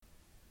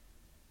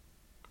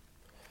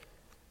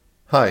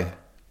Hi.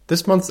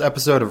 This month's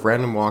episode of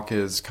Random Walk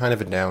is kind of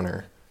a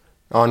downer.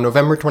 On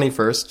November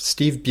 21st,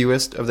 Steve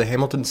Buist of the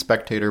Hamilton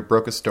Spectator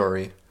broke a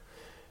story.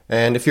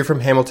 And if you're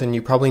from Hamilton,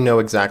 you probably know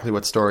exactly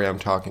what story I'm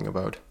talking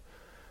about.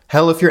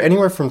 Hell, if you're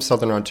anywhere from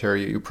Southern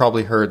Ontario, you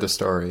probably heard the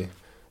story.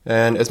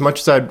 And as much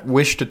as I'd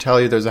wish to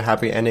tell you there's a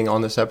happy ending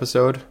on this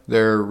episode,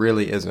 there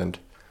really isn't.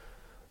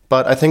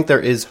 But I think there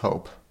is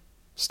hope.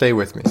 Stay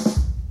with me.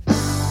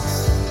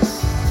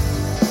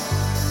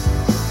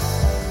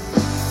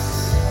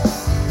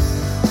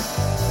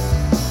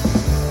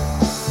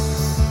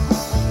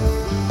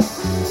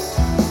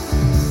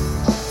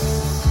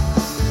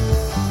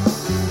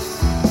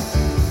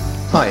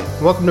 Hi,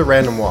 welcome to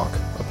Random Walk,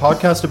 a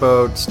podcast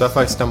about stuff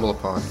I stumble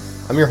upon.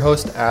 I'm your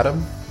host,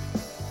 Adam,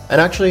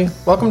 and actually,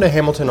 welcome to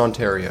Hamilton,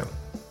 Ontario.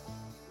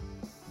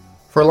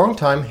 For a long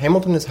time,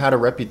 Hamilton has had a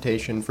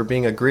reputation for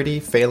being a gritty,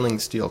 failing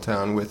steel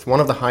town with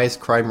one of the highest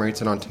crime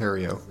rates in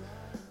Ontario.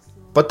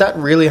 But that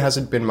really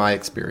hasn't been my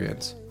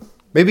experience.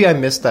 Maybe I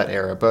missed that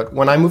era, but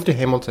when I moved to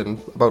Hamilton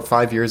about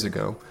 5 years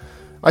ago,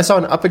 I saw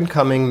an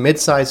up-and-coming,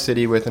 mid-sized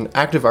city with an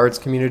active arts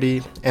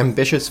community,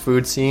 ambitious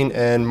food scene,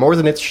 and more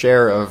than its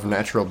share of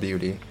natural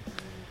beauty.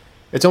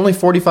 It's only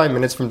 45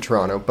 minutes from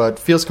Toronto, but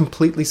feels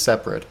completely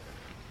separate.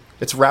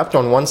 It's wrapped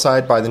on one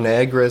side by the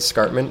Niagara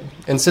Escarpment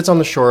and sits on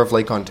the shore of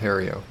Lake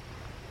Ontario.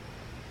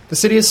 The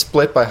city is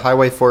split by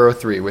Highway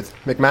 403, with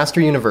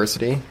McMaster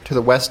University to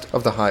the west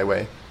of the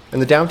highway,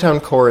 and the downtown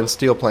core and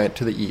steel plant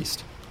to the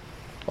east.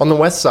 On the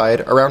west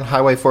side, around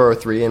Highway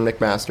 403 and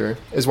McMaster,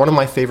 is one of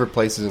my favorite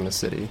places in the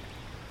city.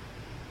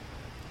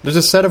 There's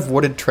a set of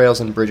wooded trails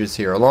and bridges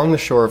here along the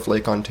shore of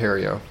Lake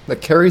Ontario that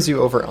carries you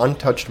over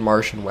untouched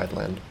marsh and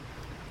wetland.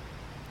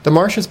 The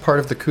marsh is part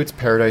of the Cootes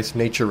Paradise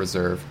Nature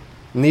Reserve,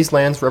 and these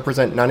lands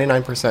represent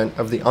 99%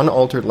 of the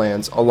unaltered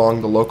lands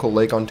along the local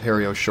Lake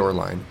Ontario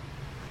shoreline.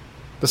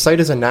 The site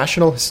is a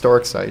National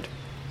Historic Site,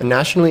 a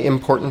nationally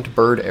important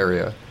bird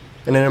area,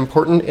 and an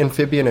important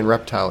amphibian and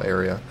reptile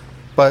area,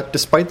 but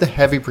despite the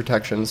heavy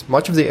protections,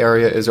 much of the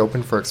area is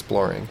open for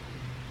exploring.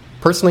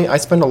 Personally, I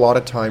spend a lot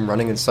of time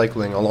running and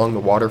cycling along the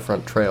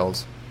waterfront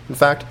trails. In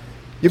fact,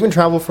 you can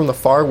travel from the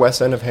far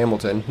west end of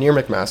Hamilton, near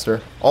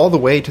McMaster, all the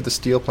way to the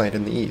steel plant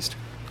in the east,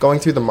 going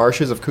through the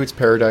marshes of Cootes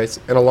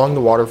Paradise and along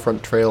the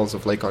waterfront trails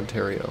of Lake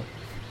Ontario.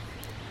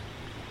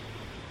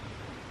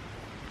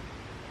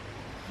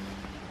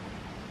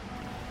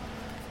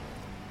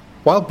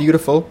 While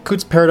beautiful,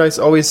 Cootes Paradise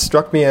always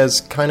struck me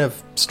as kind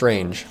of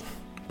strange,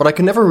 but I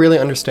could never really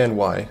understand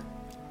why.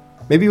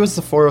 Maybe it was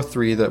the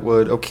 403 that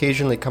would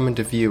occasionally come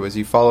into view as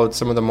you followed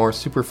some of the more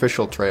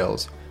superficial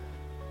trails.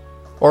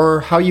 Or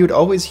how you'd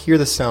always hear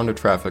the sound of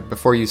traffic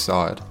before you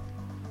saw it.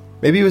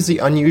 Maybe it was the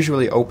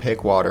unusually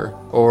opaque water,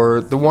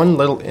 or the one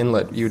little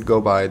inlet you'd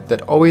go by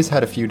that always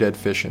had a few dead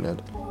fish in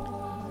it.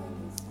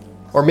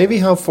 Or maybe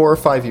how 4 or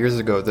 5 years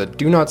ago the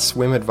Do Not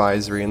Swim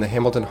advisory in the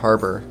Hamilton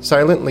Harbour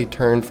silently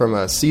turned from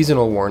a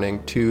seasonal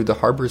warning to the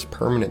harbour's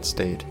permanent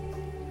state.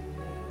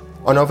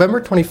 On November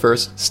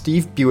 21st,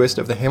 Steve Buist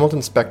of the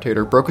Hamilton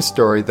Spectator broke a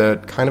story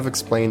that kind of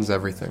explains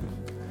everything.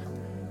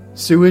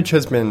 Sewage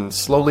has been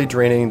slowly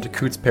draining into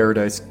Cootes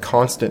Paradise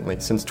constantly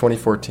since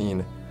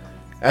 2014.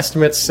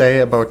 Estimates say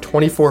about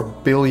 24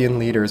 billion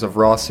litres of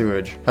raw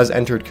sewage has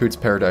entered Cootes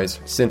Paradise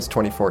since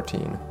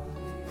 2014.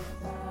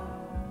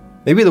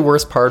 Maybe the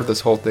worst part of this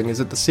whole thing is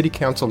that the City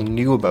Council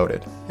knew about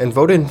it and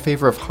voted in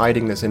favour of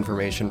hiding this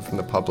information from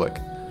the public.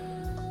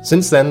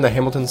 Since then, the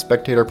Hamilton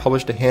Spectator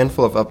published a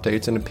handful of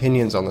updates and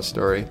opinions on the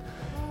story,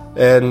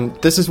 and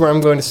this is where I'm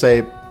going to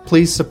say,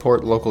 please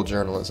support local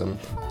journalism.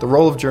 The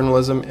role of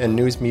journalism and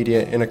news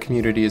media in a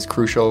community is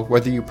crucial,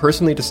 whether you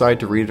personally decide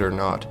to read it or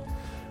not.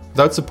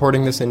 Without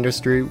supporting this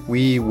industry,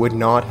 we would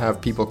not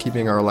have people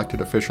keeping our elected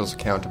officials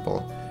accountable,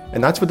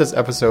 and that's what this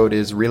episode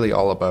is really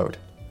all about.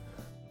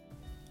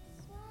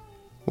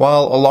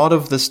 While a lot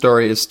of this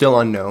story is still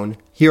unknown,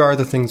 here are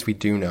the things we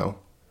do know.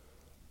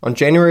 On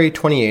January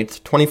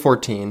 28,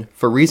 2014,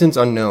 for reasons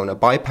unknown, a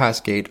bypass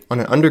gate on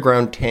an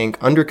underground tank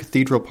under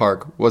Cathedral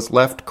Park was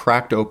left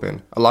cracked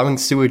open, allowing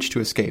sewage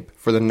to escape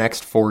for the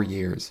next 4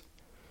 years.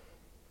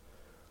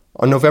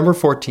 On November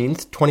 14,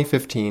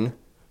 2015,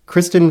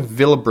 Kristen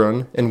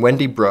Villebrun and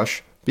Wendy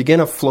Brush began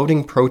a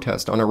floating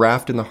protest on a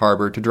raft in the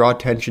harbour to draw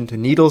attention to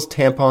needles,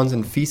 tampons,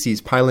 and feces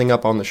piling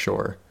up on the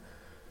shore.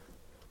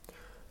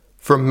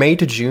 From May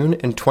to June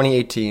in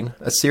 2018,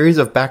 a series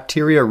of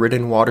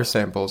bacteria-ridden water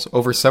samples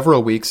over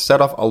several weeks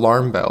set off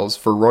alarm bells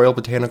for Royal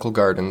Botanical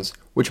Gardens,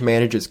 which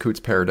manages Cootes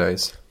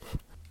Paradise.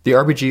 The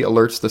RBG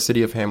alerts the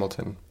City of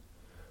Hamilton.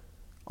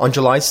 On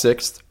July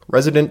 6th,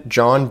 resident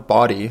John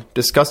Boddy,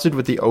 disgusted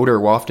with the odor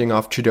wafting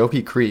off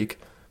Chidoki Creek,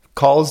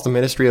 calls the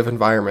Ministry of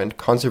Environment,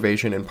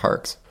 Conservation and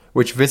Parks,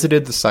 which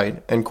visited the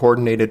site and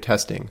coordinated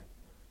testing.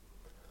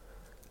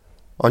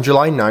 On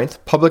July 9th,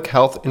 Public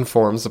Health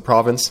informs the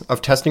province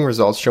of testing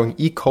results showing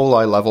E.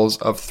 coli levels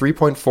of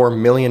 3.4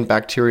 million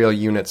bacterial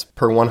units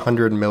per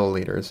 100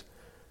 milliliters.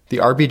 The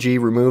RBG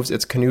removes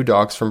its canoe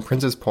docks from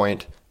Prince's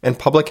Point, and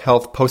Public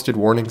Health posted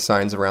warning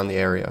signs around the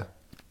area.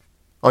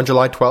 On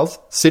July 12th,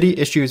 City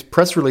issues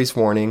press release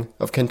warning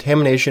of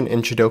contamination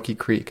in Chidoki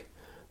Creek.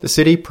 the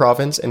city,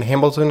 province, and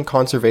Hamilton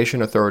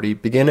Conservation Authority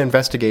begin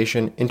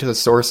investigation into the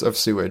source of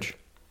sewage.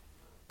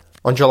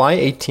 On July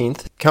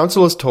 18th,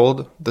 council is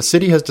told the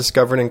city has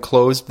discovered and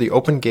closed the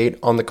open gate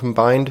on the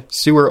combined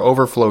sewer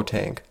overflow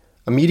tank.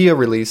 A media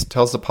release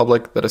tells the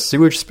public that a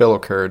sewage spill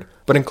occurred,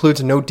 but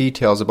includes no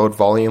details about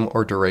volume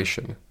or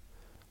duration.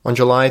 On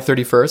July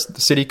 31st,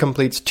 the city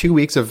completes 2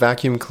 weeks of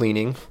vacuum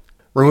cleaning,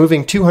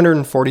 removing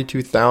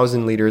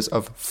 242,000 liters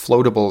of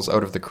floatables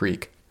out of the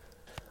creek.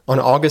 On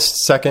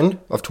August 2nd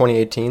of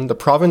 2018, the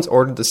province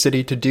ordered the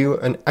city to do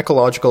an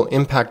ecological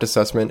impact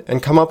assessment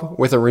and come up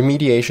with a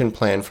remediation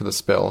plan for the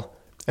spill,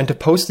 and to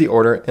post the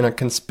order in a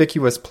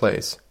conspicuous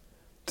place.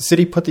 The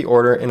city put the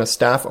order in a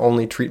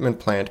staff-only treatment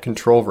plant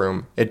control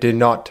room. It did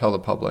not tell the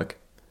public.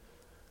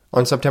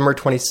 On September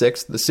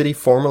 26th, the city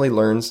formally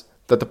learns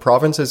that the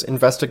province's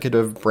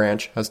investigative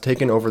branch has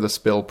taken over the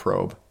spill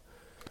probe.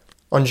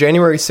 On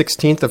January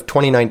 16th of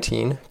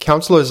 2019,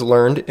 councillors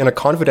learned in a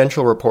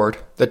confidential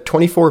report that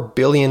 24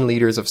 billion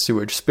litres of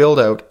sewage spilled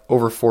out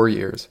over 4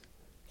 years.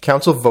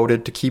 Council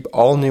voted to keep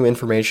all new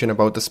information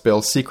about the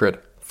spill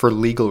secret for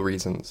legal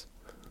reasons.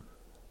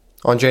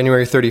 On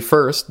January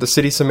 31st, the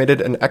city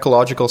submitted an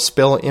ecological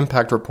spill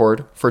impact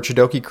report for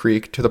Chidoki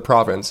Creek to the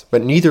province,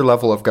 but neither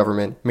level of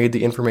government made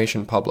the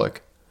information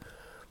public.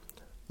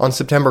 On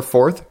September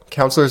 4th,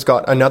 councillors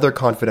got another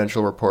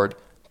confidential report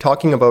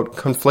talking about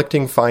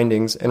conflicting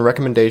findings and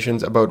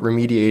recommendations about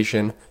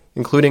remediation,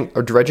 including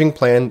a dredging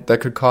plan that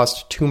could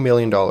cost $2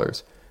 million.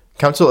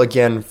 Council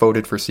again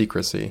voted for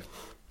secrecy.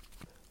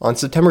 On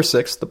September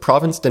 6th, the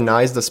province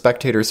denies the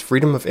Spectator's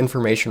Freedom of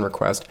Information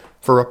request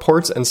for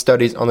reports and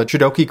studies on the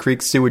Chidoki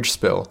Creek sewage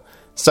spill,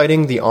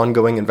 citing the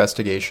ongoing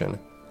investigation.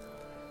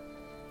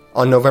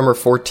 On November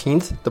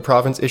 14th, the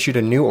province issued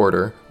a new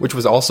order, which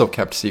was also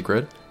kept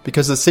secret,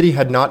 because the city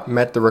had not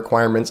met the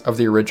requirements of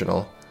the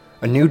original.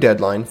 A new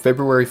deadline,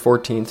 February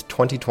 14th,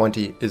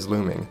 2020, is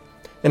looming.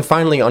 And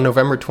finally, on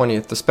November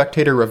 20th, the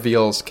Spectator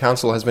reveals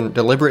council has been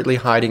deliberately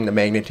hiding the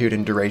magnitude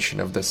and duration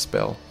of this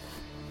spill.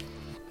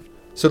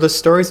 So the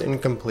story's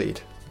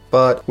incomplete,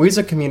 but we as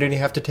a community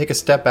have to take a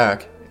step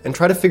back and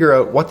try to figure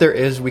out what there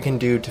is we can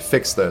do to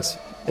fix this,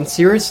 and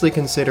seriously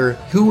consider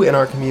who in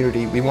our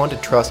community we want to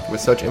trust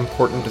with such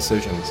important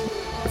decisions.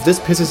 If this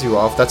pisses you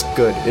off, that's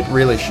good, it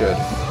really should.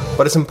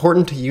 But it's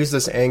important to use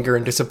this anger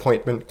and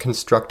disappointment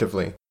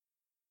constructively.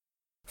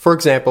 For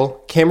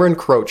example, Cameron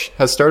Croach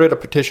has started a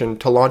petition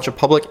to launch a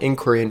public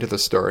inquiry into the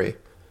story.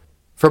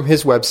 From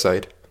his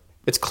website,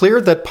 it's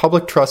clear that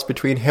public trust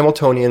between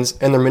Hamiltonians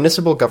and their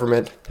municipal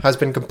government has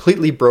been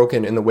completely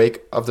broken in the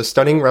wake of the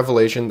stunning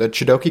revelation that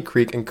Chidoki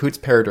Creek and Cootes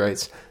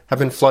Paradise have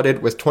been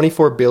flooded with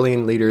 24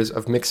 billion litres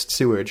of mixed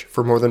sewage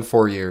for more than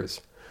 4 years.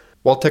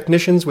 While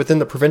technicians within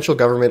the provincial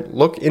government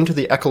look into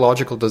the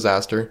ecological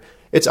disaster,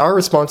 it's our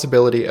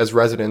responsibility as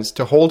residents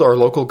to hold our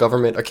local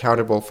government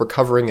accountable for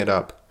covering it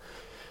up.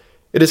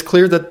 It is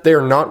clear that they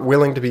are not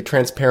willing to be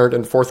transparent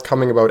and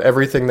forthcoming about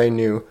everything they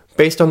knew,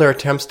 based on their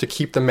attempts to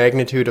keep the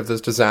magnitude of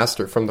this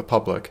disaster from the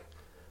public.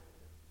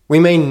 We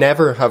may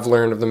never have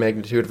learned of the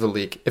magnitude of the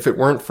leak if it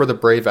weren't for the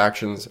brave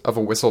actions of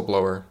a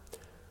whistleblower.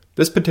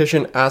 This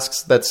petition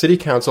asks that City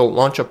Council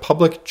launch a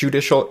public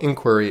judicial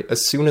inquiry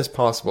as soon as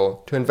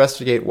possible to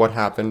investigate what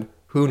happened,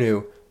 who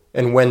knew,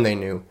 and when they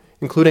knew,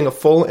 including a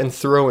full and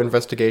thorough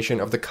investigation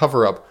of the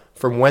cover-up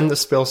from when the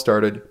spill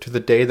started to the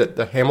day that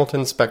the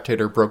Hamilton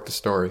Spectator broke the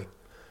story.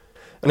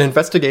 An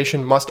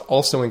investigation must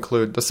also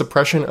include the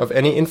suppression of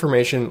any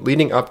information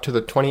leading up to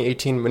the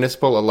 2018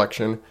 municipal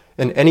election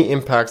and any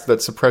impacts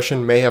that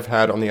suppression may have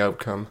had on the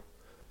outcome.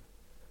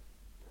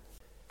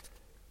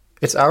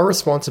 It's our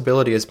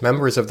responsibility as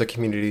members of the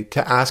community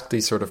to ask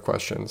these sort of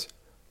questions,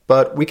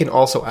 but we can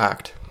also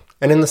act.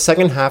 And in the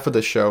second half of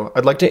the show,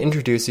 I'd like to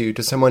introduce you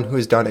to someone who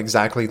has done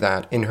exactly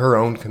that in her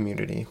own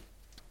community.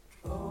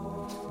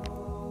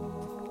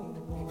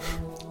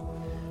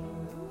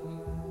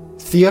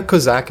 Thea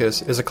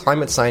Kozakis is a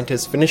climate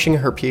scientist finishing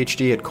her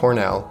PhD at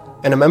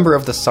Cornell and a member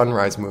of the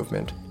Sunrise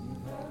Movement.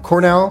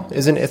 Cornell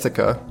is in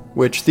Ithaca,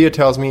 which Thea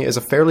tells me is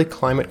a fairly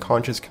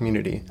climate-conscious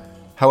community.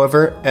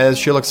 However, as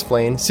she'll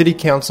explain, City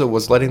Council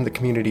was letting the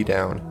community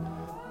down.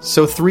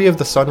 So 3 of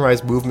the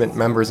Sunrise Movement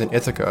members in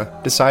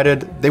Ithaca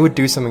decided they would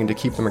do something to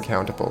keep them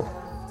accountable.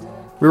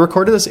 We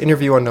recorded this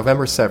interview on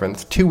November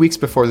 7th, 2 weeks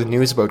before the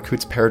news about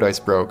Cootes Paradise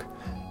broke,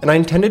 and I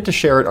intended to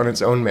share it on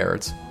its own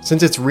merits,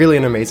 since it's really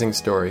an amazing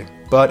story.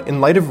 But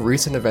in light of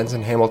recent events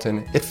in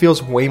Hamilton, it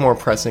feels way more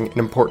pressing and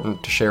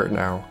important to share it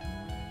now.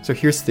 So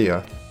here's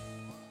Thea.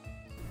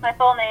 My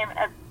full name,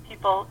 as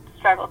people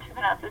struggle to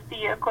pronounce, is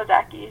Thea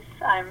Kozakis.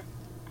 I'm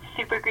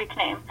super Greek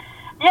name.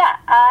 Yeah,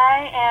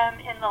 I am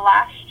in the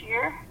last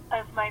year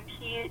of my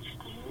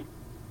PhD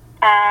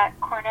at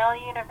Cornell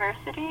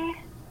University,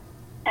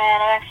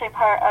 and I'm actually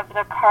part of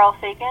the Carl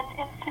Sagan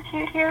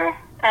Institute here,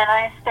 and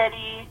I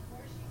study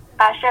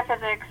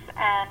astrophysics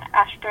and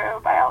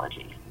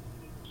astrobiology.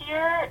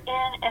 Here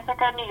in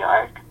Ithaca, New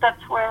York,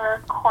 that's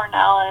where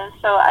Cornell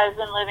is, so I've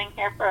been living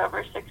here for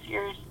over 6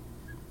 years.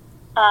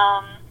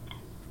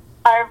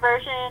 Our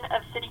version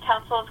of City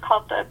Council is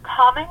called the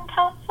Common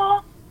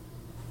Council,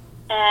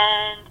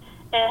 and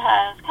It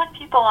has 10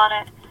 people on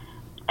it.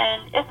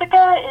 And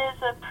Ithaca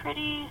is a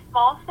pretty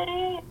small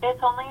city.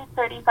 It's only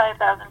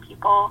 35,000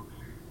 people.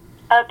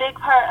 A big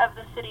part of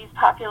the city's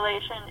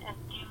population is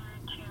due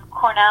to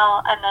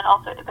Cornell, and then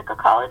also Ithaca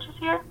College is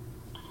here.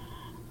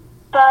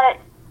 But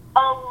a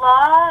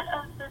lot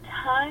of the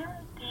time,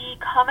 the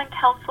Common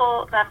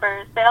Council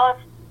members, they all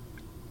have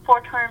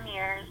 4-term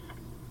years.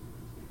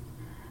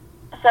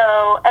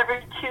 So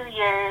every 2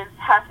 years,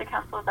 half the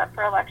council is up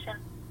for election.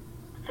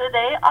 So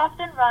they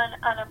often run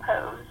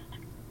unopposed.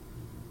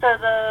 So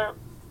the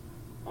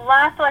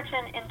last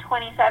election in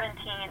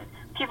 2017,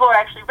 people were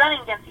actually running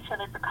against each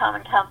other for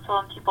Common Council,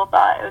 and people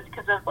thought it was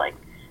because of, like,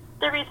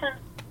 the recent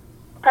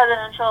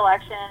presidential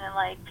election, and,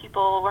 like,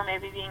 people were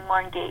maybe being more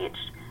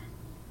engaged.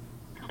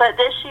 But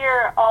this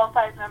year, all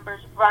 5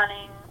 members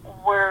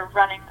were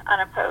running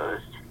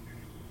unopposed.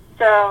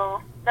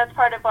 So that's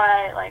part of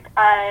why, like,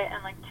 I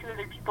and, like, 2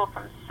 other people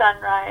from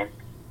Sunrise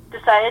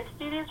decided to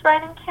do these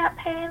writing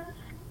campaigns,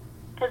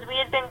 because we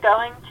had been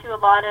going to a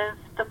lot of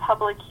the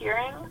public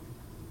hearings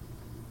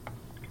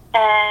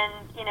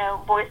and, you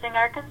know, voicing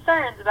our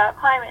concerns about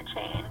climate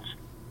change.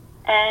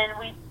 And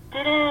we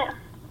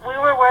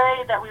were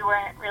worried that we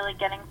weren't really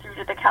getting through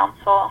to the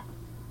council.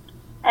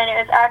 And it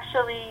was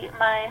actually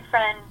my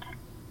friend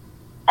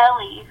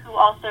Ellie, who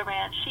also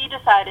ran, she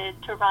decided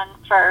to run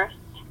first.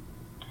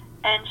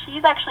 And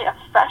she's actually a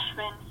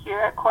freshman here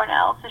at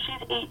Cornell, so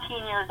she's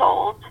 18 years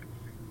old.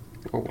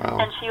 Oh, wow.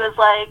 And she was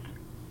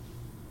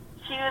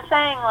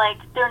saying, like,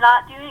 they're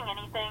not doing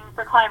anything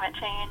for climate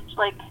change.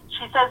 Like,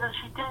 she says that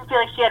she didn't feel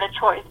like she had a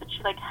choice, that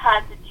she, like,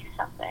 had to do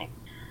something.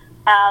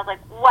 And I was like,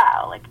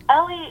 wow, like,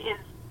 Ellie is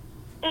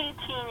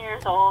 18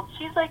 years old.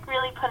 She's, like,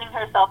 really putting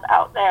herself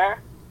out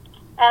there.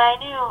 And I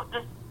knew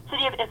the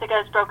city of Ithaca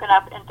is broken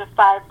up into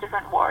 5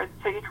 different wards,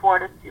 so each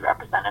ward has 2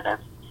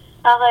 representatives.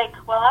 And I was like,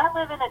 well, I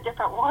live in a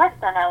different ward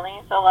than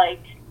Ellie, so,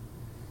 like,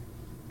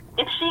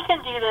 if she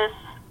can do this,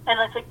 and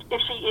it's like,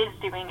 if she is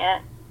doing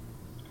it,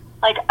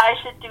 like, I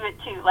should do it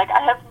too. Like,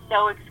 I have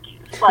no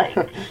excuse. Like,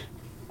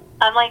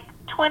 I'm, like,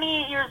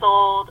 28 years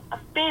old.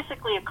 I'm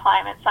basically a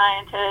climate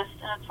scientist,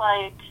 and it's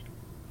like...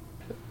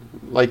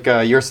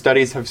 your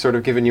studies have sort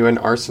of given you an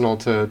arsenal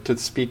to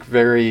speak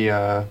very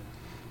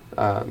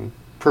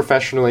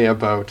professionally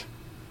about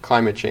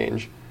climate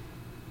change.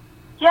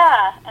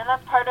 Yeah, and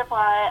that's part of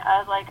why I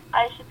was like,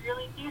 I should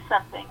really do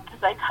something,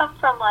 because I come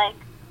from, like,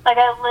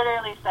 I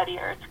literally study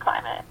Earth's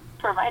climate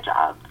for my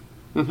job.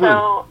 Mm-hmm.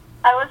 So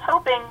I was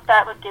hoping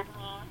that would give me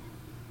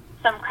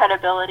some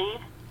credibility.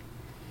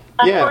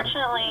 Yeah.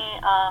 Unfortunately,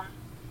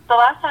 the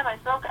last time I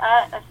spoke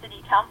at a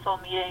city council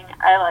meeting,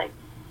 I,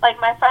 like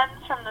my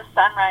friends from the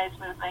Sunrise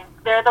movement,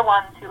 they're the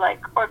ones who, like,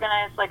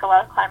 organize, like, a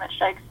lot of climate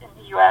strikes in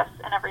the U.S.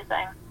 and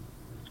everything.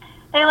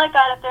 They, like,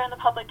 got up there in the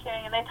public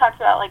hearing, and they talked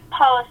about, like,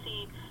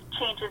 policy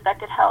changes that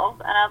could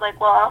help. And I was like,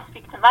 well, I'll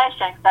speak to my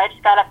strengths. I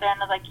just got up there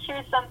and I was like,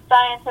 here's some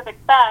scientific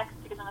facts,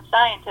 because I'm a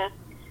scientist.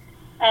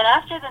 And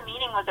after the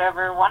meeting was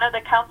over, one of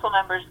the council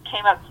members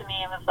came up to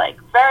me and was, like,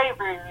 very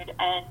rude,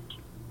 and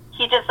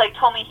he just, like,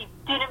 told me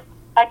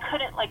I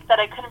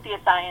couldn't be a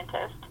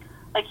scientist.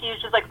 Like, he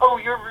was just like, oh,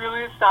 you're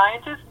really a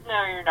scientist?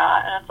 No, you're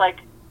not. And it's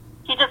like,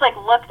 he just, like,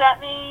 looked at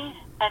me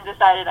and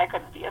decided I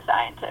couldn't be a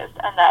scientist,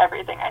 and that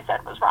everything I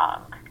said was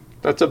wrong.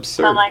 That's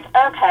absurd. So I'm like,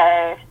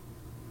 okay.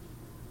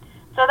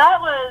 So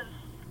that was,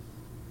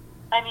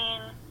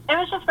 it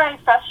was just very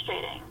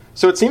frustrating.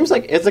 So it seems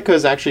like Ithaca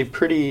is actually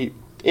pretty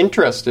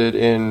interested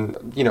in,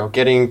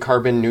 getting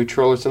carbon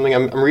neutral or something.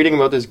 I'm reading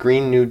about this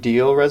Green New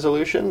Deal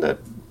resolution that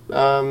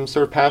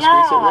sort of passed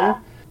recently.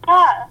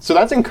 Yeah. So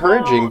that's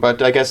encouraging,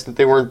 but I guess that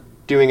they weren't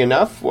doing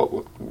enough.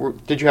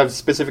 Did you have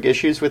specific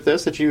issues with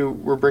this that you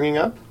were bringing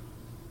up?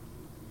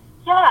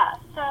 Yeah,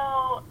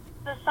 so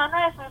the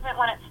Sunrise Movement,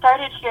 when it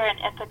started here in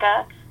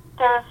Ithaca,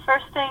 the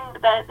first thing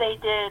that they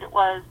did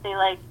was they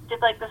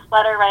did this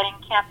letter writing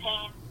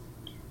campaign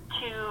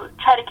to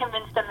try to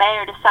convince the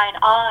mayor to sign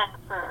on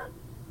for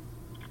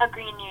a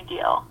Green New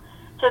Deal.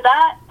 So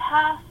that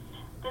passed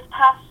this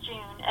past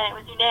June, and it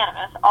was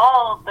unanimous.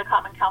 All of the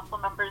Common Council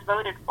members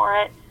voted for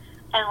it,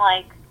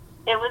 and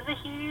it was a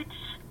huge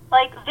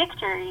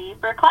victory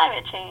for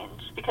climate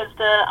change, because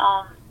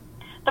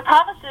the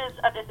promises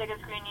of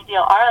Ithaca's Green New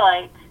Deal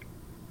are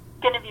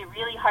going to be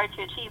really hard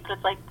to achieve, but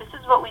it's this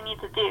is what we need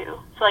to do.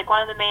 So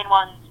one of the main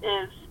ones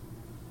is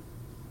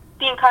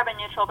being carbon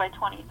neutral by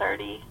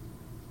 2030.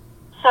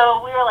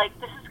 So we were like,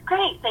 this is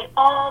great. They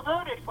all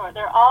voted for it.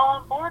 They're all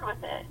on board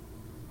with it.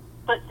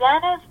 But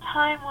then as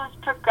time was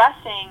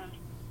progressing,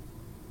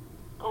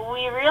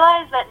 we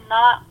realized that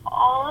not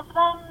all of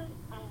them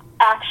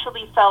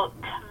actually felt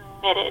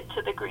committed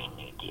to the Green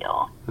New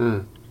Deal.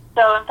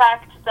 So in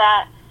fact,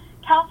 that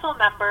council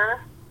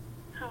member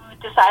who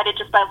decided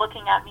just by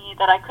looking at me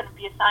that I couldn't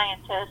be a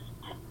scientist,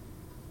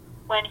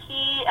 when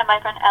he and my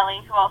friend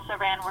Ellie, who also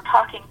ran, were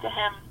talking to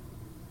him,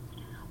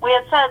 we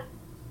had said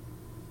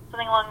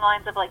something along the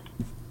lines of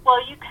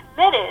well, you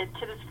committed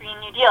to this Green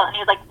New Deal. And he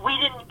was like, we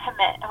didn't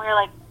commit. And we were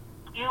like,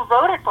 you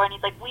voted for it. And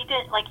he's like, we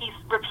didn't. He's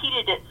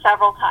repeated it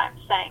several times,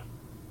 saying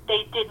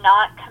they did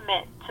not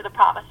commit to the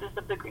promises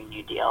of the Green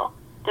New Deal.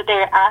 that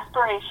they're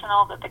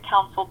aspirational, that the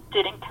council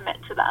didn't commit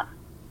to them.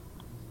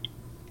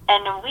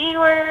 And we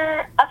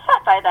were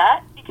upset by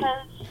that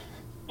because,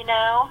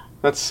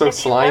 that's so if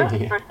slimy.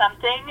 you vote for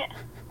something,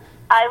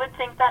 I would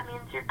think that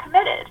means you're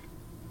committed.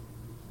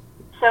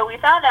 So we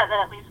found out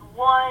that at least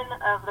one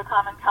of the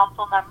Common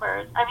Council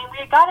members, we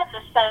had gotten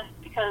the sense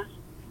because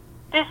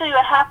basically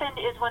what happened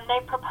is when they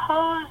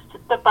proposed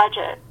the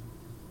budget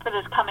for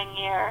this coming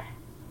year,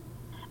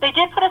 they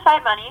did put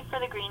aside money for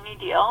the Green New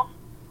Deal,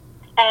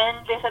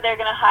 and they said they're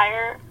going to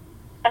hire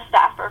a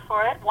staffer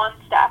for it, one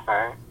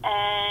staffer,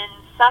 and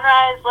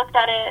Sunrise looked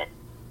at it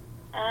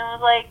and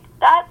was like,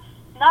 that's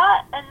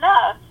not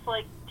enough.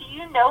 Like, do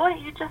you know what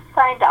you just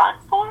signed on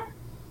for?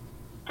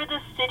 For the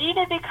city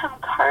to become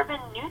carbon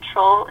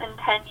neutral in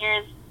 10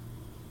 years,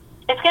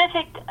 it's going to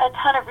take a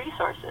ton of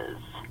resources.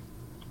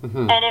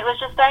 Mm-hmm. And it was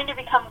just starting to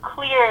become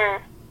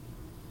clear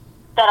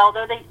that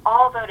although they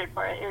all voted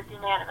for it, it was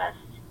unanimous,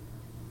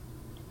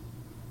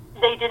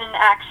 they didn't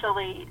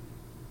actually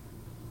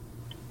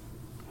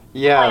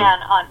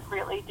plan on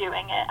really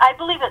doing it. I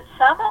believe that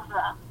some of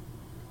them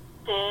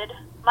did.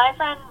 My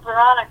friend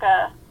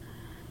Veronica,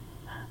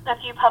 a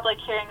few public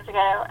hearings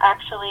ago,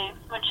 actually,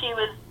 when she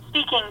was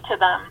speaking to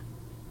them,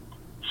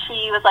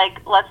 she was like,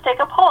 let's take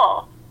a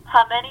poll.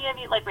 How many of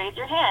you, raise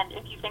your hand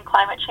if you think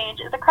climate change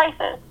is a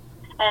crisis?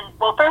 And,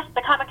 well, first,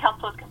 the Common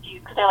Council was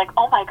confused because they're like,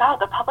 oh my God,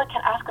 the public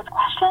can ask us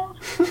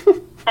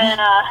questions? And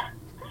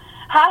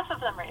half of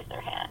them raised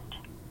their hand.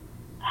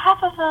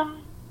 Half of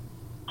them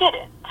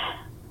didn't.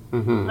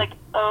 Mm-hmm. Like,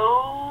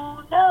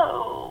 oh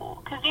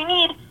no. Because you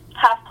need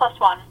half plus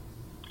one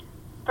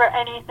for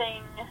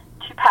anything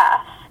to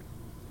pass.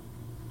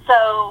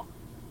 So,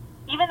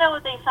 even though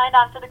they signed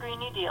on for the Green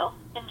New Deal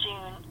in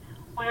June,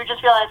 we were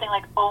just realizing,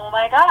 oh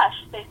my gosh,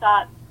 they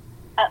thought,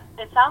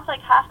 it sounds like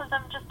half of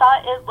them just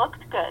thought it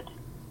looked good.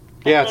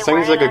 Yeah, it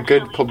seems like a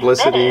good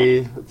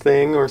publicity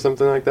thing or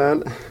something like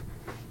that.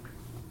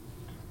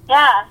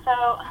 Yeah,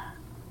 so,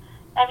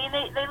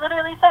 they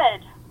literally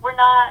said,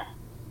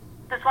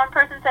 this one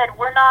person said,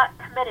 we're not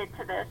committed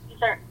to this.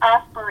 These are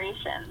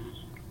aspirations.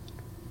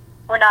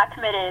 We're not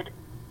committed.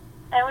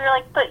 And we were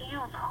like, but you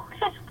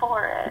voted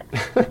for it.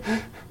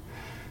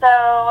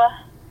 So,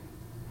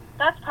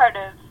 that's part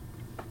of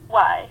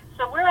why.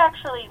 So we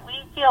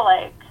feel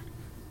like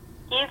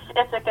if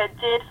Ithaca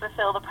did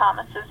fulfill the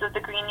promises of the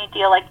Green New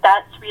Deal,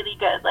 that's really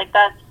good.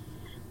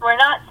 We're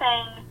not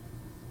saying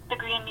the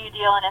Green New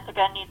Deal in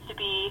Ithaca needs to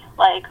be,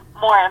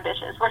 more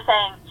ambitious. We're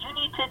saying you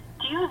need to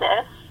do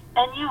this,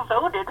 and you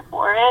voted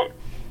for it,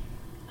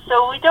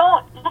 so we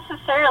don't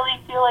necessarily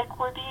feel like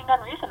we're being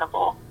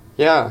unreasonable.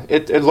 Yeah,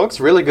 it looks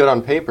really good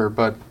on paper,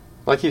 but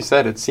like you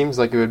said, it seems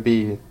like it would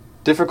be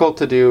difficult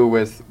to do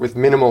with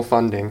minimal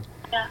funding.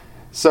 Yeah.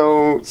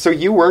 So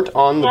you weren't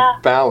on the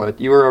ballot.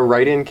 You were a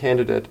write-in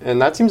candidate,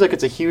 and that seems like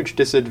it's a huge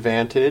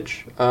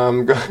disadvantage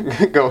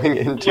going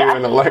into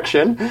an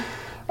election.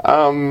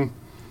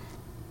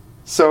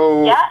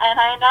 So yeah, and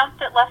I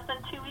announced it less than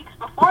 2 weeks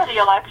before the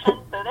election,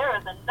 so there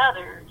was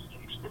another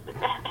huge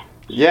disadvantage.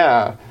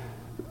 Yeah.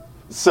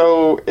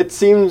 So it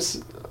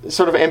seems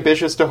sort of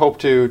ambitious to hope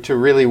to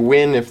really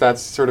win if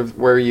that's sort of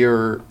where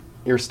you're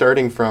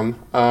starting from.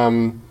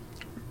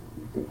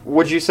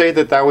 Would you say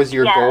that was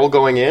your goal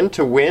going in,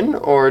 to win,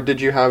 or did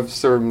you have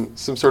some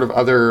sort of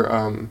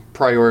other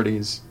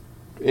priorities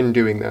in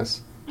doing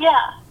this?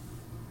 Yeah,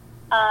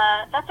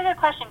 that's a good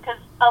question, because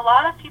a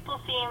lot of people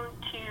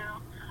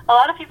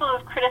who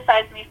have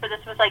criticized me for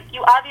this was like,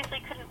 you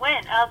obviously couldn't win.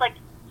 And I was like,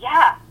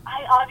 yeah,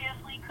 I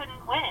obviously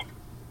couldn't win.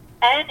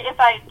 And if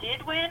I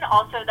did win,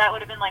 also that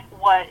would have been like,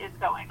 what is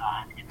going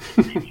on in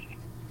the city?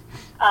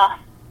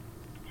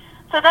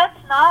 So that's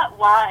not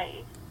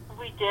why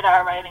we did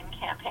our writing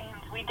campaigns.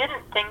 We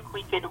didn't think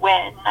we could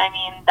win.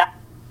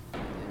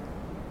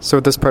 So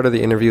at this part of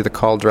the interview, the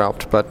call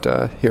dropped, but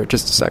here,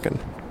 just a second.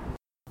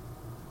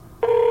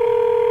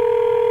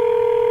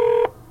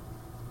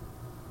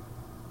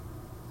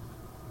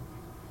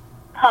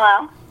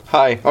 Hello?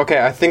 Hi.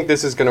 Okay, I think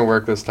this is going to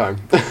work this time.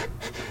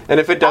 And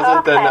if it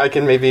doesn't, then I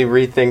can maybe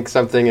rethink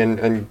something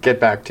and get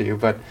back to you,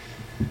 but...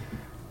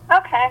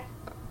 Okay.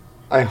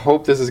 I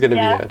hope this is going to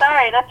be it.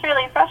 Sorry, that's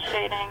really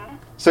frustrating.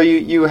 So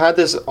you had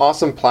this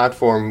awesome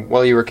platform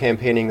while you were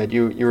campaigning that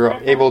you were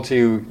able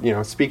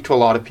to, speak to a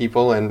lot of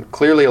people, and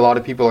clearly a lot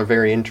of people are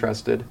very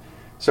interested.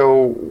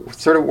 So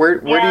sort of where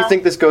do you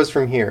think this goes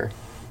from here?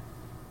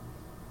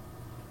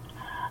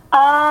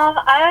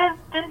 I've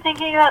been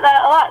thinking about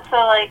that a lot.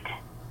 So,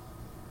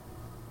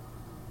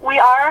 we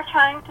are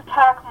trying to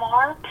talk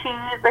more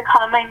to the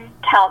Common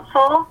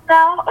Council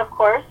now, of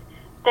course.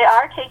 They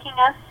are taking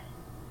us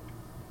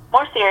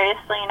more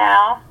seriously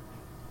now.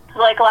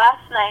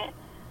 Last night,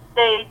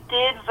 they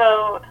did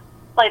vote,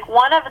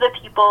 one of the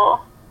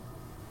people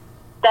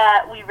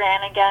that we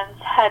ran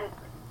against had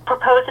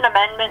proposed an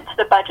amendment to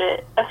the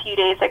budget a few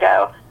days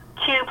ago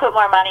to put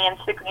more money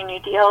into the Green New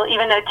Deal,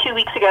 even though 2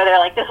 weeks ago they're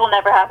like, this will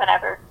never happen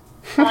ever.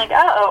 I'm like,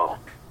 oh,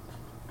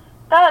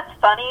 that's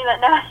funny that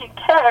now you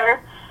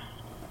care.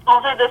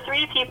 Also, the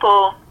three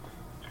people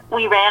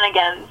we ran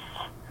against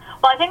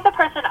Well, I think the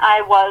person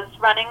I was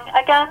running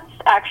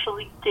against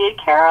actually did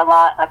care a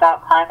lot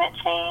about climate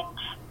change.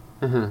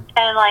 Mm-hmm.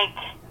 And, like,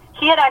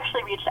 he had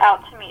actually reached out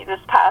to me this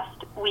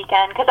past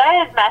weekend, because I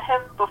had met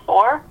him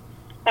before,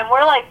 and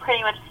we're, like,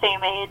 pretty much the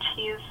same age.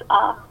 He's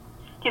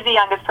the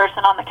youngest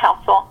person on the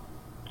council.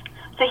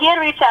 So he had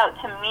reached out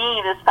to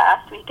me this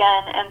past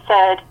weekend and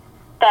said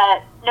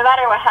that no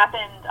matter what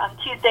happened on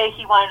Tuesday,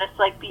 he wanted us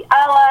to, like, be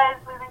allies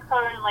moving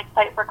forward and, like,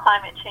 fight for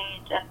climate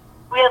change. And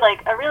we had,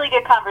 like, a really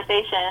good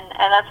conversation,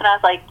 and that's when I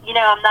was like,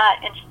 I'm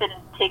not interested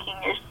in taking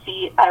your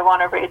seat. I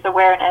want to raise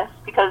awareness,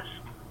 because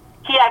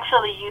he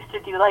actually used to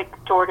do, like,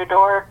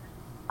 door-to-door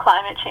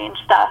climate change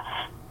stuff.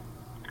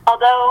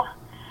 Although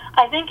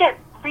I think it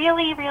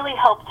really, really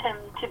helped him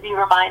to be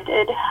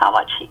reminded how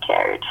much he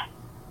cared.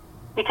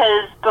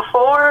 Because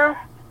before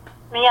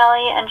me,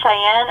 Ellie, and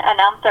Cheyenne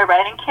announced their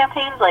writing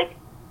campaigns, like,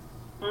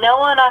 no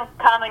one on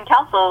Common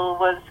Council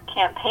was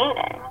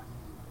campaigning.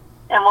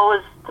 And what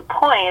was the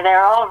point? They were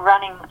all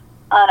running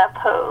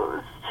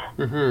unopposed.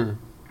 Mm-hmm.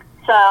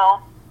 So,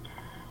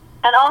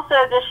 and also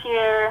this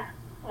year,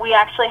 we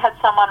actually had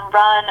someone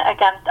run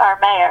against our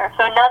mayor.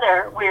 So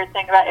another weird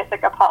thing about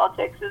Ithaca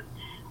politics is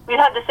we've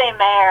had the same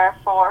mayor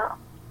for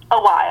a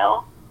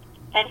while,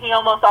 and he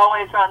almost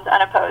always runs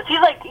unopposed. He's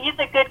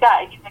a good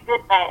guy. He's a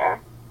good mayor.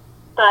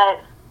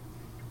 But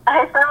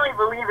I firmly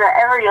believe that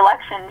every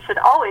election should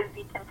always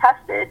be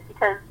contested,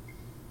 because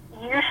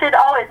you should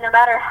always, no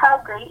matter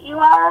how great you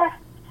are,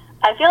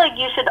 I feel like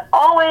you should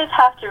always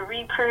have to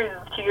reprove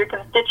to your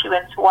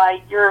constituents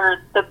why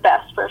you're the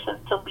best person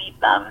to lead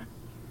them.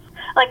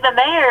 Like, the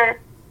mayor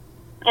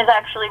is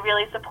actually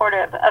really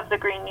supportive of the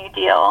Green New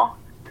Deal,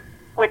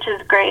 which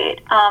is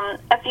great.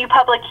 A few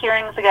public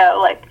hearings ago,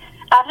 like,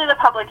 after the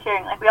public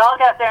hearing, like, we all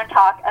get up there and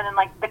talk, and then,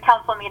 like, the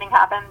council meeting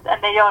happens,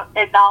 and they don't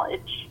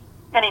acknowledge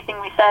anything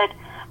we said.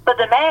 But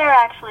the mayor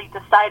actually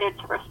decided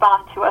to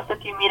respond to us a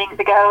few meetings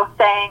ago,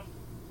 saying,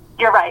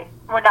 "You're right,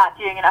 we're not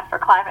doing enough for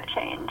climate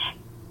change,"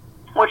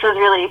 which was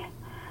really,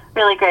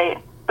 really great.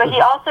 But he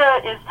also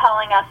is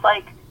telling us,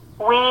 like,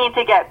 we need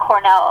to get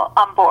Cornell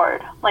on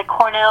board. Like,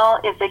 Cornell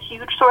is a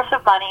huge source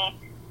of money.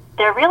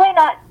 They're really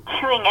not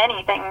doing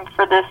anything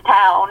for this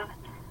town.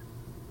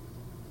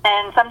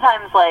 And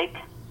sometimes, like,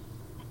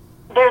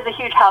 there's a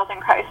huge housing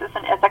crisis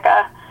in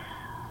Ithaca,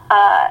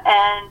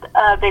 and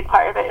a big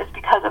part of it is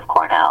because of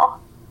Cornell.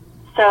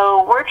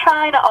 So we're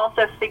trying to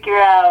also figure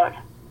out,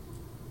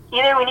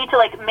 either we need to,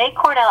 like, make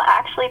Cornell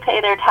actually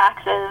pay their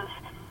taxes,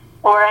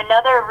 or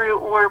another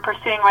route we're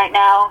pursuing right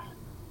now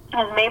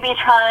is maybe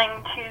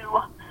trying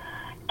to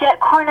get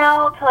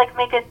Cornell to, like,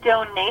 make a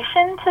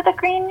donation to the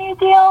Green New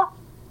Deal,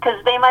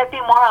 because they might be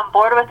more on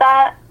board with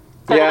that.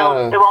 So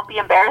Yeah. it won't be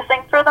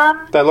embarrassing for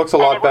them. That looks a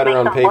lot better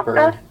on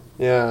paper.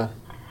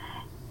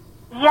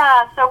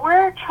 Yeah, so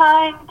we're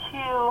trying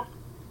to,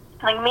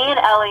 like, me and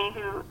Ellie,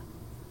 who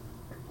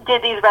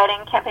did these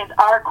writing campaigns,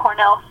 are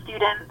Cornell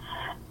students.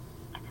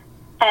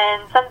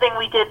 And something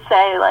we did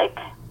say, like,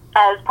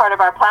 as part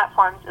of our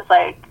platforms is,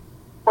 like,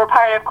 we're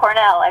part of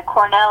Cornell. Like,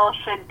 Cornell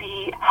should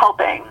be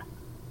helping.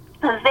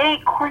 Because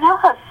Cornell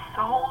has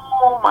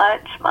so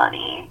much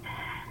money.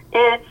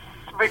 It's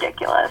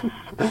ridiculous.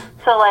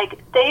 So, like,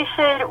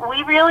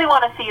 we really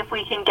want to see if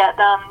we can get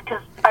them,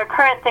 because our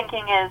current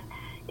thinking is,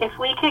 if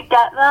we could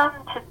get them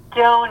to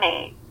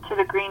donate to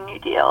the Green New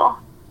Deal,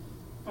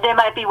 they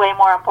might be way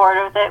more on board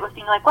with it, with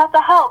being like, what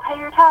the hell, pay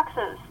your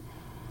taxes.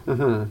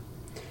 Mm-hmm.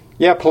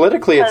 Yeah,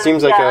 politically it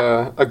seems like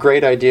a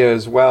great idea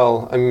as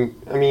well. I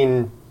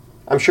mean,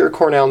 I'm sure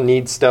Cornell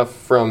needs stuff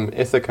from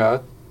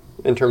Ithaca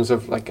in terms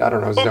of, like, I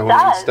don't know,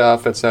 zoning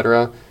stuff,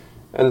 etc.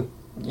 And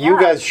you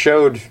guys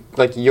showed,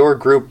 like, your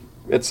group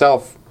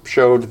itself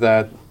showed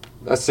that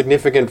a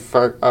significant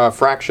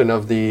fraction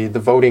of the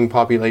voting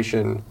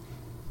population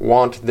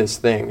want this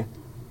thing.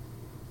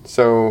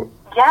 So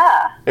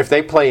if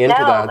they play into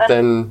that,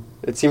 then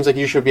it seems like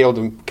you should be able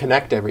to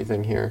connect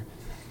everything here.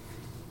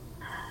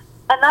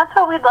 And that's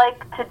what we'd like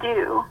to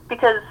do,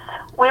 because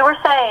we were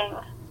saying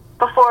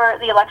before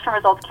the election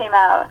results came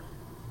out,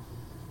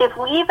 if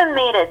we even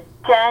made a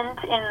dent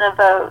in the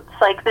votes,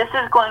 like, this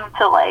is going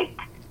to, like,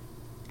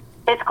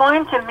 it's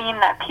going to mean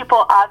that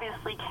people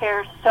obviously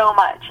care so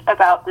much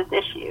about this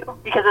issue,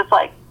 because it's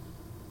like,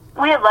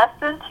 we had less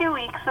than 2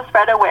 weeks to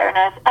spread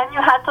awareness, and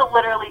you had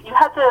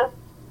to,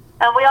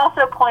 and we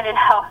also pointed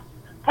out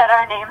that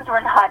our names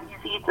were not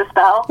easy to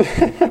spell.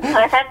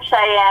 My friend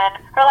Cheyenne,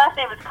 her last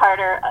name is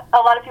Carter. A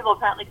lot of people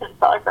apparently couldn't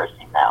spell her first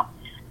name, though.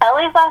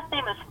 Ellie's last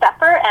name is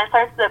Pfeffer, and it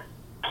starts with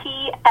a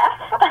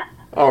P-F.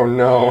 Oh,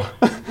 no.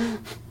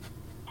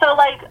 So,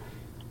 like,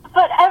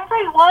 but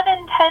every 1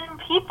 in 10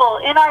 people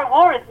in our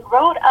wards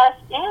wrote us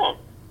in.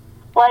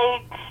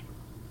 Like,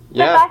 the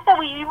fact that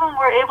we even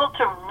were able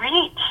to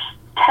reach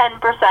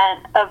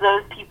 10% of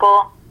those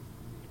people,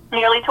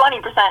 nearly 20%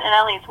 in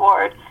Ellie's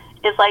ward,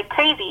 is, like,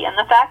 crazy. And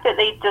the fact that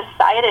they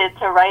decided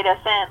to write us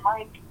in,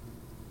 like,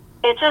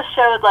 it just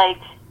showed,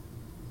 like,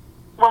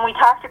 when we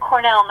talked to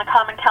Cornell and the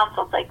Common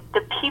Council, it's like,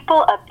 the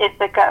people of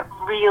Ithaca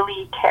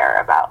really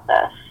care about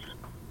this.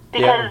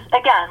 Because,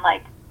 again,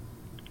 like,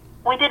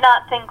 we did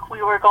not think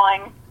we were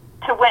going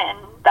to win.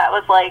 That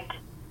was like,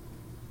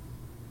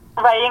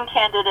 writing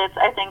candidates,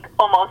 I think,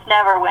 almost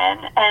never win,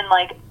 and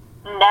like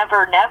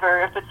never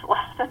if it's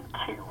less than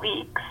 2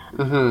 weeks.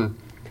 Mm-hmm.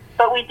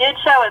 But we did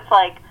show it's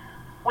like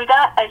we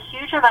got a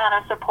huge amount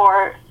of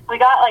support. We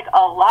got like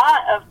a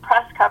lot of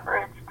press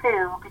coverage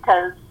too,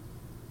 because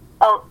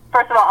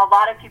first of all, a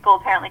lot of people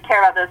apparently care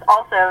about this.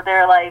 Also,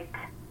 they're like,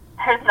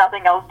 there's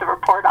nothing else to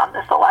report on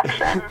this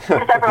election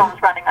because everyone's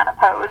running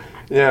unopposed.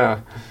 Yeah.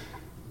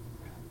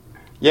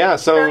 Yeah.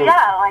 So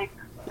yeah, like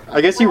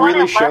I guess you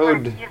really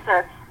showed.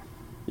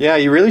 Yeah,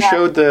 you really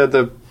showed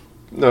the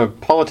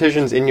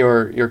politicians in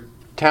your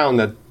town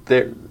that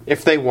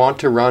if they want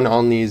to run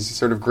on these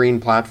sort of green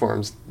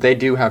platforms, they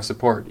do have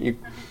support. You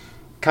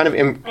kind of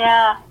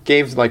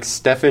gave, like,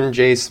 Stephen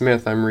J.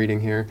 Smith, I'm reading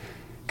here,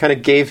 kind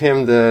of gave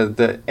him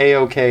the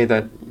A-OK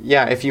that,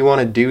 yeah, if you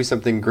want to do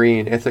something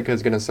green, Ithaca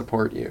is going to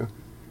support you,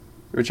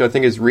 which I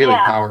think is really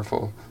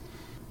powerful.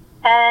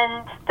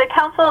 And the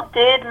council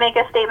did make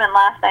a statement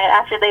last night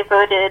after they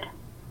voted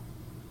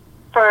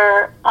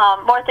for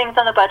more things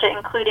on the budget,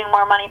 including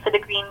more money for the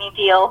Green New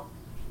Deal.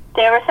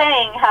 They were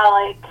saying how,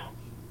 like,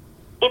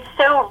 it's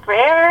so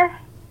rare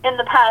in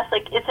the past,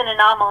 like, it's an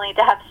anomaly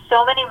to have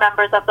so many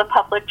members of the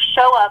public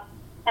show up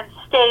and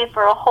stay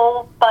for a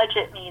whole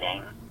budget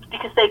meeting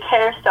because they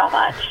care so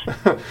much.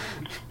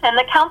 And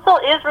the council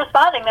is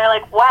responding. They're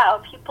like,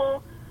 wow,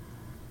 people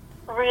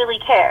really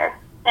care.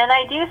 And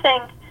I do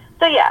think,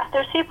 so yeah,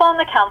 there's people on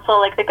the council,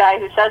 like the guy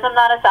who says I'm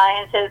not a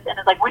scientist and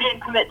is like, we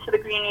didn't commit to the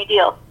Green New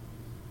Deal.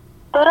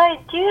 But I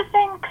do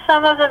think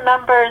some of the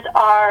members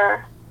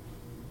are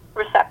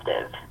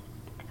receptive.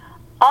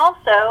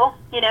 Also,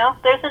 you know,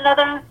 there's the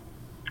other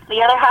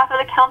half of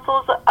the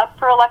council's up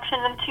for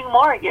election in 2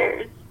 more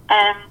years.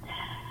 And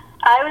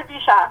I would be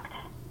shocked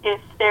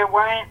if there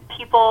weren't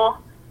people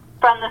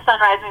from the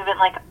Sunrise Movement,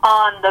 like,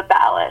 on the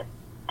ballot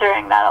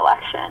during that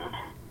election.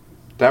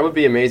 That would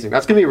be amazing.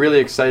 That's going to be really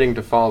exciting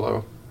to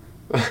follow.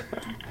 Yeah,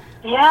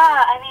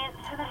 I mean,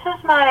 so this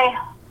is my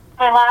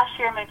last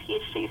year in my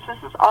PhD, so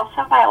this is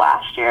also my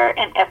last year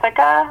in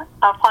Ithaca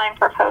applying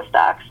for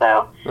postdoc,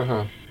 so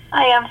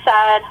I am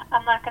sad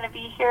I'm not going to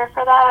be here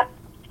for that.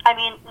 I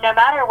mean, no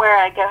matter where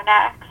I go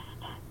next,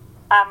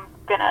 I'm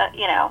going to,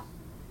 you know,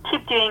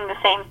 keep doing the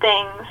same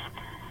things.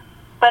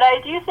 But I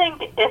do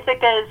think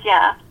Ithaca is,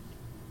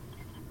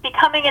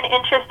 becoming an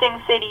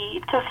interesting city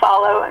to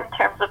follow in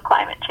terms of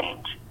climate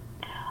change.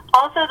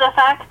 Also, the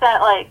fact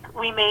that, like,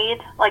 we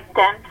made, like,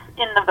 dents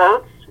in the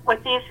votes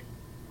with these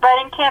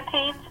writing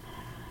campaigns,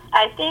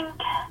 I think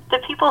the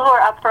people who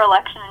are up for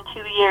election in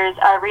 2 years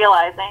are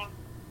realizing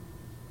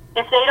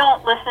if they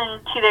don't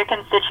listen to their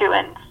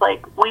constituents,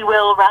 like, we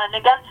will run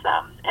against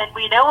them. And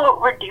we know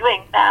what we're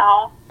doing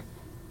now,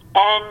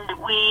 and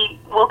we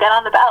will get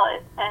on the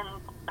ballot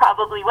and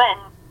probably win,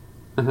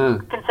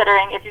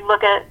 considering if you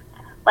look at,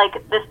 like,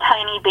 this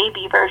tiny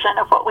baby version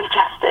of what we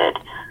just did.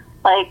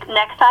 Like,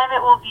 next time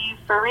it will be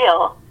for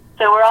real.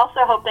 So we're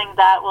also hoping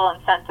that will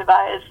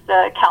incentivize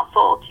the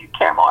council to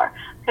care more.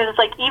 Because it's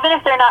like, even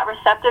if they're not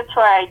receptive to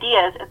our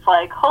ideas, it's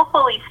like,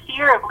 hopefully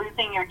fear of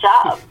losing your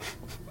job.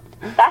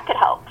 That could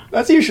help.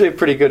 That's usually a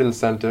pretty good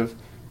incentive,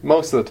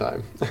 most of the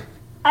time.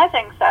 I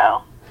think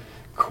so.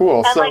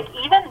 Cool. And, like,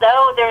 even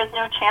though there was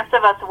no chance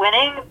of us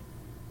winning,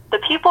 the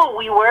people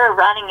we were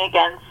running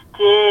against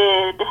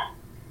did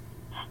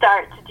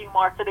start to do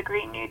more for the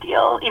Green New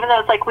Deal. Even though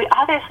it's like, we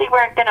obviously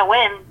weren't going to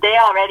win, they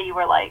already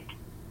were like,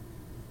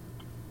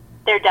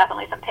 there are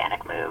definitely some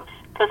panic moves.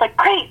 So it's like,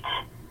 great!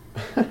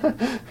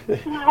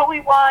 This is what we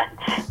want.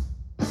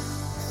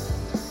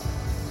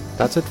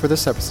 That's it for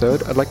this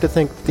episode. I'd like to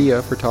thank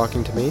Thea for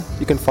talking to me.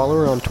 You can follow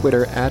her on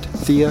Twitter at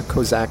Thea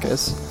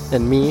Kozakis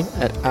and me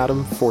at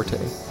Adam Forte.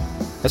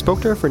 I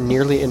spoke to her for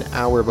nearly an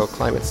hour about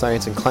climate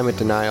science and climate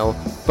denial,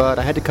 but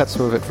I had to cut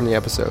some of it from the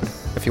episode.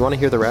 If you want to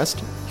hear the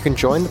rest, you can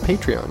join the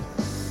Patreon.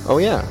 Oh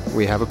yeah,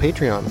 we have a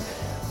Patreon.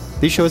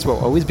 These shows will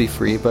always be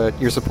free, but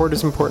your support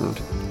is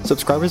important.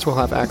 Subscribers will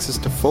have access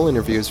to full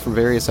interviews from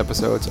various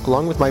episodes,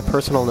 along with my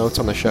personal notes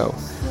on the show.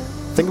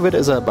 Think of it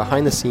as a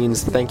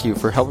behind-the-scenes thank you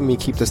for helping me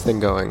keep this thing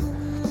going.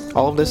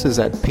 All of this is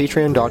at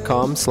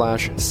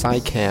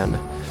patreon.com/SciCan.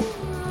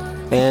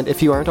 And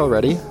if you aren't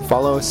already,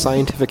 follow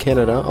Scientific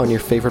Canada on your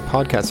favorite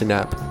podcasting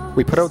app.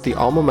 We put out the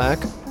Almanac,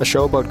 a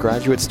show about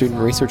graduate student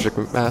research at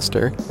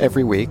McMaster,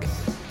 every week,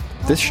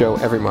 this show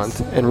every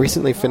month, and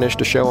recently finished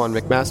a show on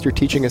McMaster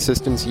Teaching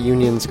Assistants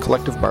Union's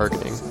collective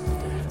bargaining.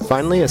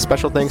 Finally, a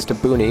special thanks to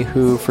Booney,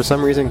 who for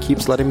some reason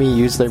keeps letting me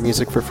use their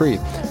music for free.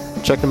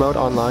 Check them out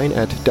online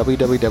at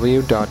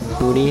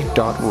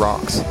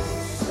www.booney.rocks.